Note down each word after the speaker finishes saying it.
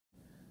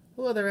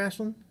Hello there,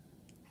 Ashlyn.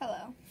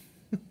 Hello.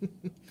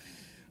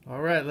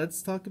 All right,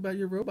 let's talk about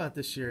your robot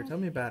this year. Tell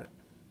me about it.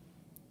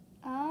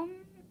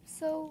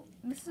 So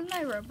this is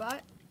my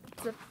robot.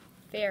 It's a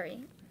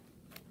fairy.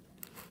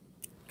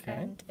 Okay.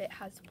 And it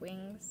has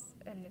wings,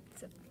 and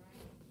it's a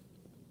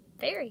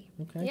fairy.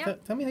 Okay. Yeah.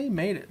 Tell me how you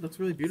made it. It looks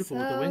really beautiful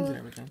with the wings and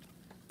everything.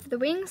 The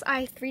wings,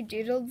 I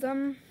 3D-doodled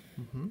them,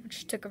 Mm-hmm.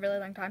 which took a really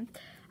long time.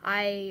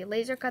 I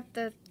laser cut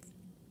the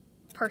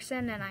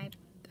person, and I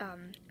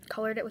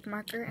colored it with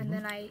marker, and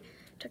then I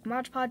took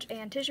Mod Podge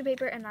and tissue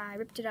paper, and I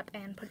ripped it up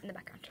and put it in the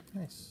background.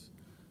 Nice.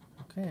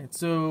 Okay,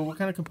 so what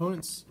kind of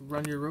components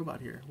run your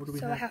robot here? What do we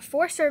So have? I have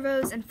 4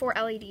 servos and 4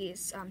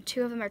 LEDs.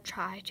 2 of them are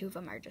tri, 2 of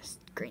them are just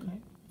green.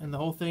 Okay. And the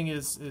whole thing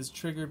is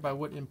triggered by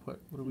what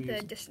input? What do we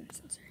use? The distance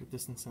sensor. The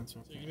distance sensor.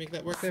 So you make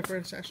that work there for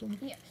us, Ashlyn?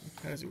 Yes.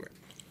 How does it work?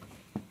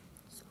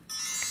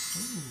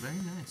 Ooh, very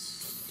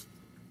nice.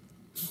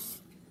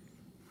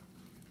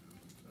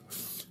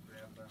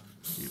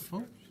 Beautiful.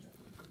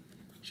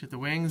 You hit the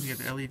wings, you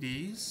get the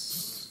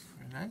LEDs.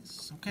 Very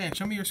nice. Okay, and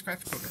show me your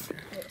Scratch program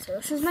here. Okay, so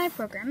this is my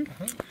program.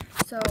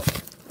 So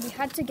we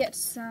had to get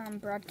some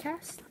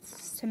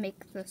broadcasts to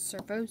make the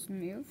servos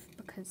move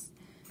because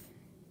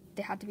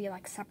they had to be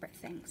like separate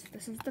things.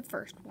 This is the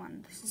first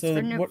one. This is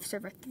So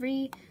servo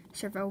 3,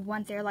 servo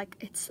 1. They're like,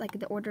 it's like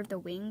the order of the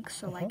wings,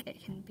 so like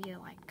it can be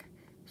like,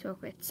 so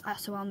if it's,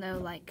 so I'll know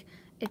like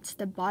it's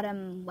the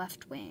bottom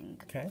left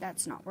wing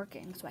that's not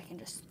working, so I can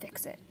just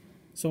fix it.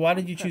 So why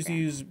did you choose to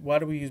use, why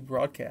do we use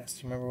broadcast?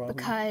 Do you remember why?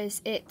 Because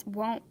it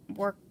won't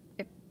work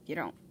if you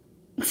don't.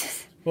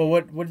 Well,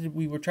 what did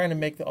we were trying to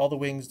make all the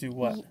wings do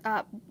what?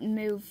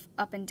 Move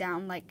up and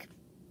down like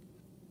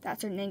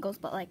at certain angles,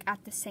 but like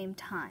at the same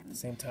time.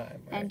 Same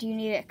time, right? And you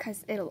need it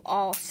because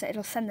it'll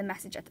send the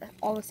message at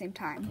all the same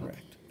time.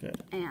 Correct.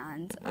 Good.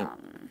 And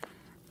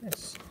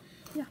Yes.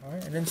 Yeah. All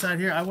right. And inside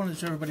here, I wanted to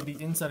show everybody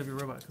the inside of your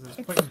robot because I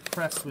was quite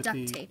impressed with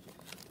the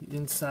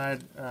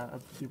inside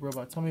of the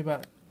robot. Tell me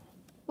about it.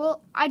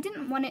 Well, I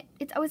didn't want it.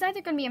 It was either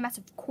going to be a mess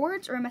of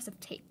cords or a mess of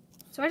tape.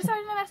 So I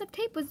decided a mess of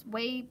tape was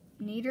way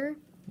neater.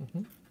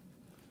 Okay.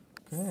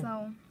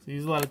 So you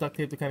use a lot of duct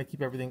tape to kind of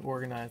keep everything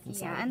organized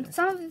inside. Yeah, and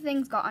some of the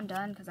things got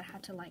undone because I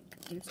had to like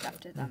do stuff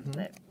to them,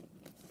 but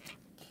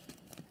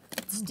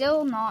it's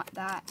still not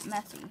that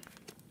messy.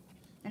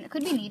 And it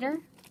could be neater,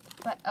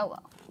 but oh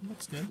well.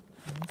 Looks good.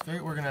 It's very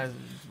organized.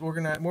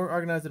 More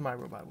organized than my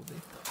robot will be.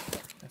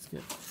 That's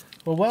good.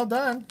 Well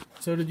done.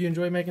 So did you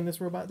enjoy making this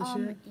robot this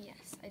year?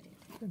 Yes, I did.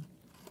 Good.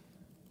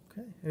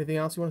 Okay. Anything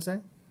else you want to say?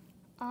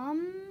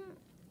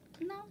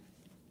 No.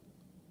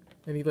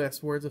 Any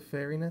last words of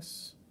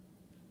fairiness?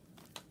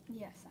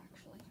 Yes,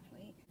 actually.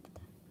 Wait.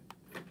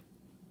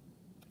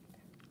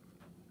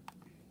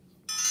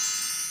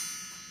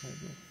 Very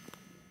good.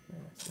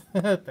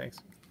 Very nice. Thanks.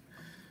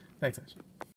 Thanks, Ash.